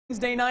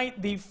Wednesday night,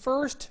 the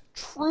first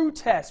true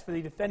test for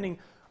the defending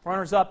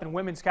runners-up in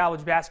women's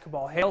college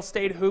basketball.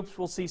 HailState hoops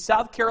will see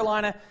South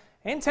Carolina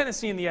and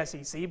Tennessee in the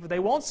SEC, but they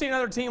won't see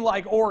another team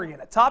like Oregon,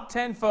 a top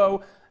 10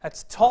 foe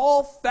that's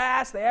tall,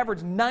 fast. They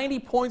average 90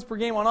 points per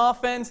game on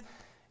offense.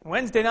 And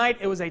Wednesday night,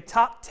 it was a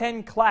top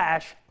 10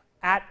 clash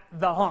at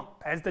the Hump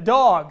as the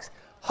Dogs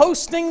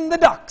hosting the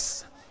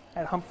Ducks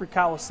at Humphrey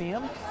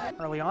Coliseum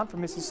early on for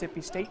Mississippi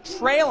State,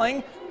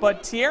 trailing,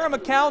 but Tierra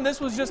McCown,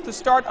 this was just the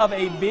start of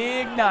a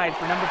big night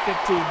for number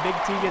 15. Big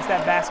T gets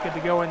that basket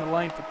to go in the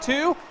lane for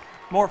two.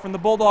 More from the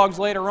Bulldogs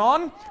later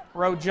on.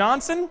 Roe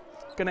Johnson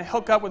going to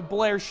hook up with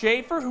Blair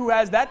Schaefer, who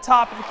has that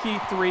top of the key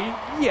three,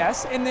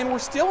 yes, and then we're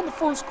still in the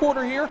first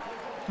quarter here.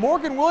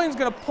 Morgan Williams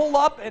going to pull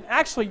up, and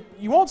actually,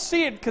 you won't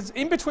see it because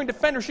in between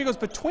defenders, she goes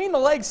between the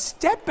legs,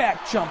 step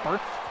back jumper.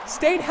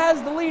 State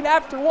has the lead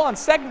after one.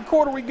 Second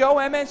quarter we go.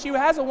 MSU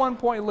has a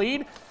 1-point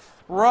lead.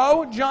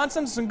 Roe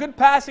Johnson, some good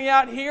passing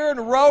out here,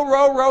 and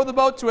row the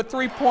boat to a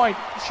 3-point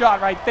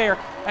shot right there.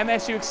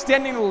 MSU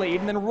extending the lead,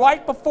 and then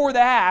right before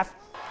the half,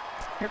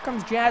 here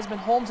comes Jasmine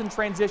Holmes in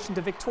transition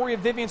to Victoria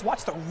Vivians.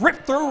 Watch the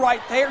rip through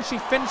right there. She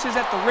finishes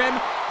at the rim.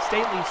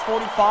 State leads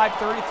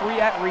 45-33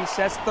 at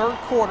recess. Third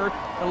quarter,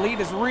 the lead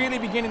is really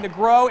beginning to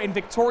grow, and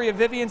Victoria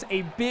Vivians,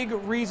 a big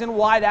reason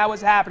why that was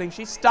happening.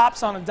 She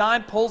stops on a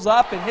dime, pulls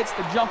up, and hits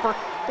the jumper.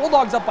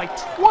 Bulldogs up by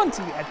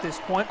 20 at this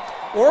point.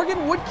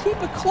 Oregon would keep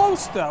it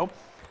close, though,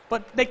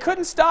 but they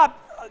couldn't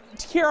stop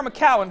Tierra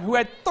McCown, who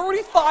had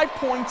 35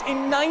 points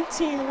and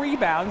 19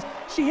 rebounds.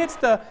 She hits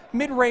the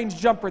mid-range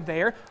jumper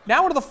there.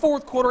 Now into the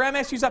fourth quarter,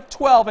 MSU's up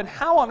 12, and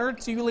how on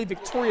earth do you leave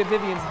Victoria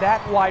Vivians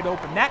that wide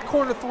open? That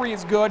corner three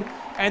is good,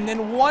 and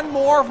then one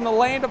more from the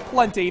land of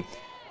plenty.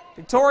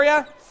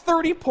 Victoria,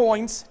 30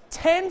 points,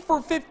 10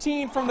 for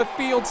 15 from the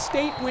field.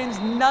 State wins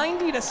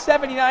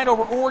 90-79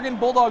 over Oregon.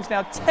 Bulldogs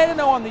now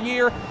 10-0 on the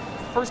year.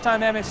 First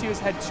time MSU has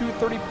had two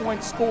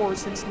 30-point scores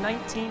since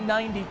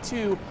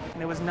 1992,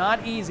 and it was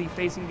not easy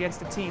facing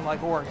against a team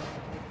like Oregon.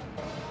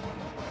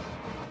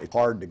 It's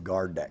hard to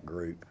guard that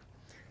group,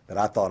 but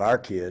I thought our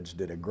kids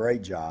did a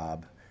great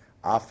job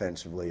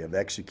offensively of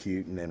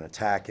executing and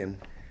attacking.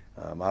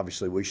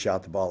 Obviously, we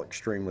shot the ball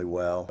extremely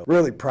well.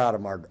 Really proud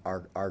of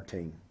our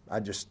team. I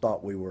just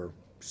thought we were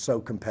so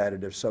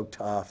competitive, so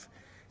tough.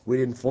 We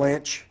didn't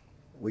flinch.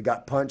 We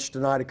got punched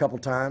tonight a couple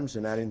times,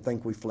 and I didn't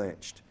think we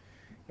flinched.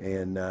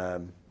 And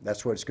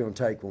that's what it's going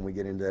to take when we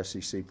get into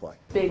SEC play.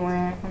 Big win.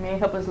 I mean, it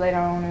helped us later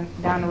on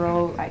and down the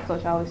road, like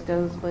Coach always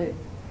does. But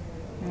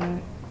I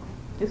mean,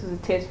 this was a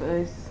test for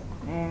us,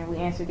 and we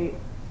answered it.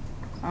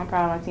 So I'm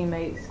proud of my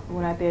teammates. We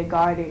went out there,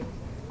 guarded,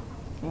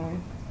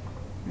 and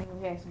I mean,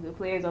 we had some good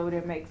players over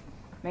there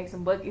make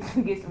some buckets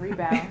and get some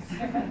rebounds.